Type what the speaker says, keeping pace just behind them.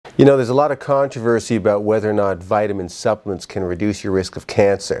You know, there's a lot of controversy about whether or not vitamin supplements can reduce your risk of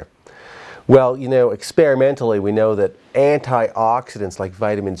cancer. Well, you know, experimentally we know that antioxidants like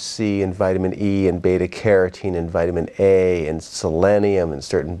vitamin C and vitamin E and beta-carotene and vitamin A and selenium and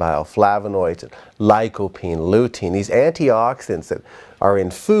certain bioflavonoids and lycopene, lutein, these antioxidants that are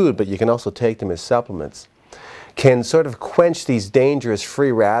in food but you can also take them as supplements, can sort of quench these dangerous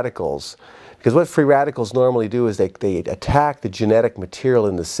free radicals. Because what free radicals normally do is they attack the genetic material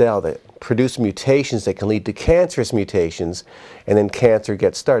in the cell that produce mutations that can lead to cancerous mutations, and then cancer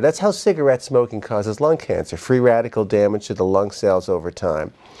gets started. That's how cigarette smoking causes lung cancer, free radical damage to the lung cells over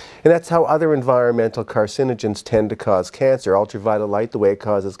time. And that's how other environmental carcinogens tend to cause cancer. Ultraviolet light, the way it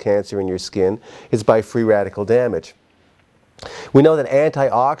causes cancer in your skin, is by free radical damage. We know that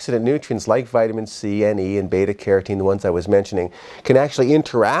antioxidant nutrients like vitamin C and E and beta-carotene, the ones I was mentioning, can actually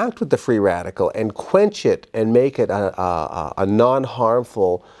interact with the free radical and quench it and make it a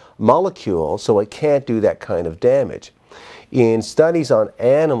non-harmful molecule so it can't do that kind of damage. In studies on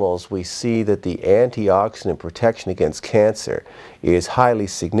animals, we see that the antioxidant protection against cancer is highly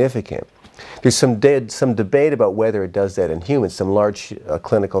significant. There's some debate about whether it does that in humans. Some large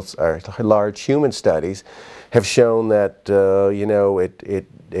large human studies have shown that you know,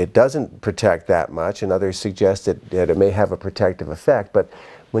 it doesn't protect that much, and others suggest that it may have a protective effect. But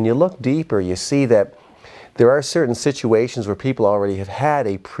when you look deeper, you see that there are certain situations where people already have had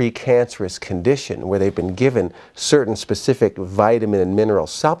a precancerous condition where they've been given certain specific vitamin and mineral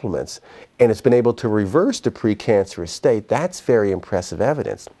supplements, and it's been able to reverse the precancerous state. That's very impressive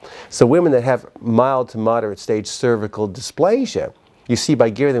evidence. So women that have mild to moderate stage cervical dysplasia, you see by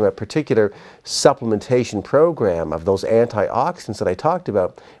giving them a particular supplementation program of those antioxidants that I talked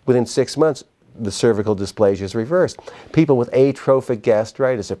about, within 6 months the cervical dysplasia is reversed. People with atrophic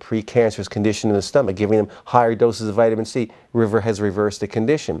gastritis, a precancerous condition in the stomach, giving them higher doses of vitamin C has reversed the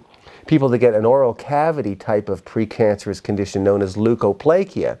condition. People that get an oral cavity type of precancerous condition known as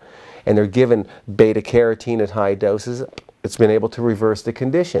leukoplakia, and they're given beta-carotene at high doses, it's been able to reverse the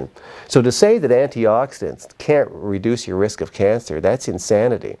condition. So to say that antioxidants can't reduce your risk of cancer, that's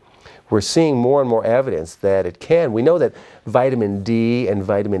insanity. We're seeing more and more evidence that it can. We know that vitamin D and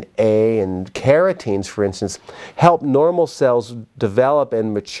vitamin A and carotenes, for instance, help normal cells develop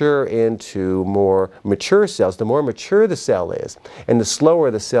and mature into more mature cells. The more mature the cell is, and the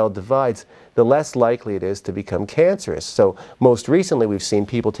slower the cell divides, the less likely it is to become cancerous. So most recently we've seen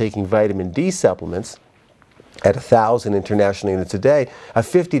people taking vitamin D supplements at 1,000 international units a day, a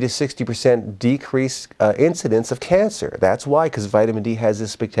 50 to 60% decrease incidence of cancer. That's why, because vitamin D has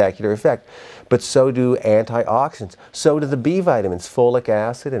this spectacular effect. But so do antioxidants. So do the B vitamins, folic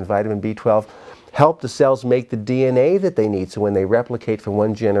acid and vitamin B12, help the cells make the DNA that they need. So when they replicate from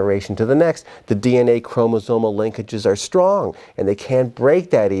one generation to the next, the DNA chromosomal linkages are strong and they can't break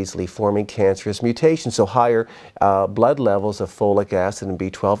that easily, forming cancerous mutations. So higher blood levels of folic acid and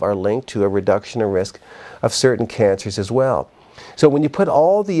B12 are linked to a reduction in risk of certain cancers as well. So when you put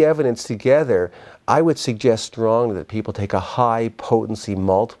all the evidence together, I would suggest strongly that people take a high potency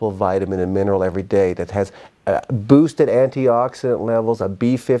multiple vitamin and mineral every day that has boosted antioxidant levels, a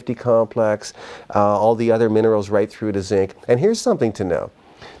B50 complex, all the other minerals right through to zinc. And here's something to know.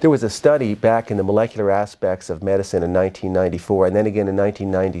 There was a study back in the molecular aspects of medicine in 1994 and then again in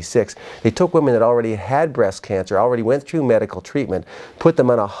 1996. They took women that already had breast cancer, already went through medical treatment, put them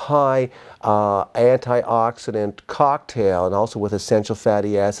on a high antioxidant cocktail and also with essential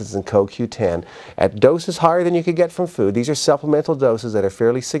fatty acids and CoQ10 at doses higher than you could get from food. These are supplemental doses that are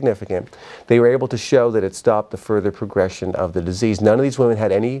fairly significant. They were able to show that it stopped the further progression of the disease. None of these women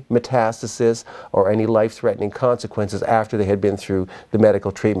had any metastasis or any life-threatening consequences after they had been through the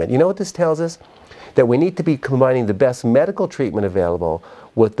medical treatment. You know what this tells us? That we need to be combining the best medical treatment available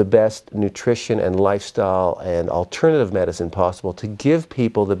with the best nutrition and lifestyle and alternative medicine possible to give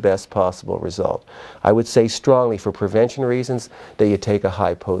people the best possible result. I would say strongly for prevention reasons that you take a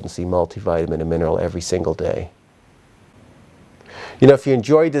high potency multivitamin and mineral every single day. You know, if you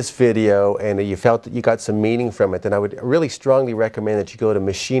enjoyed this video and you felt that you got some meaning from it, then I would really strongly recommend that you go to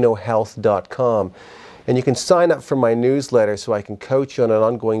meschinohealth.com. And you can sign up for my newsletter so I can coach you on an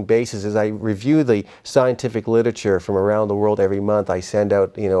ongoing basis as I review the scientific literature from around the world every month. I send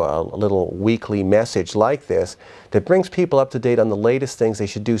out, you know, a little weekly message like this that brings people up to date on the latest things they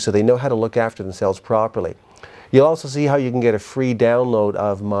should do so they know how to look after themselves properly. You'll also see how you can get a free download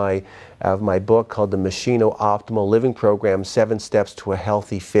of my book called the Meschino Optimal Living Program, 7 Steps to a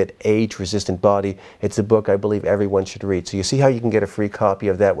Healthy, Fit, Age-Resistant Body. It's a book I believe everyone should read. So you see how you can get a free copy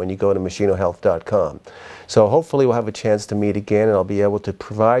of that when you go to meschinohealth.com. So hopefully we'll have a chance to meet again, and I'll be able to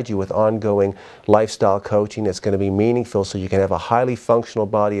provide you with ongoing lifestyle coaching that's going to be meaningful so you can have a highly functional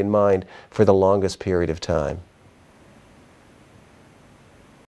body and mind for the longest period of time.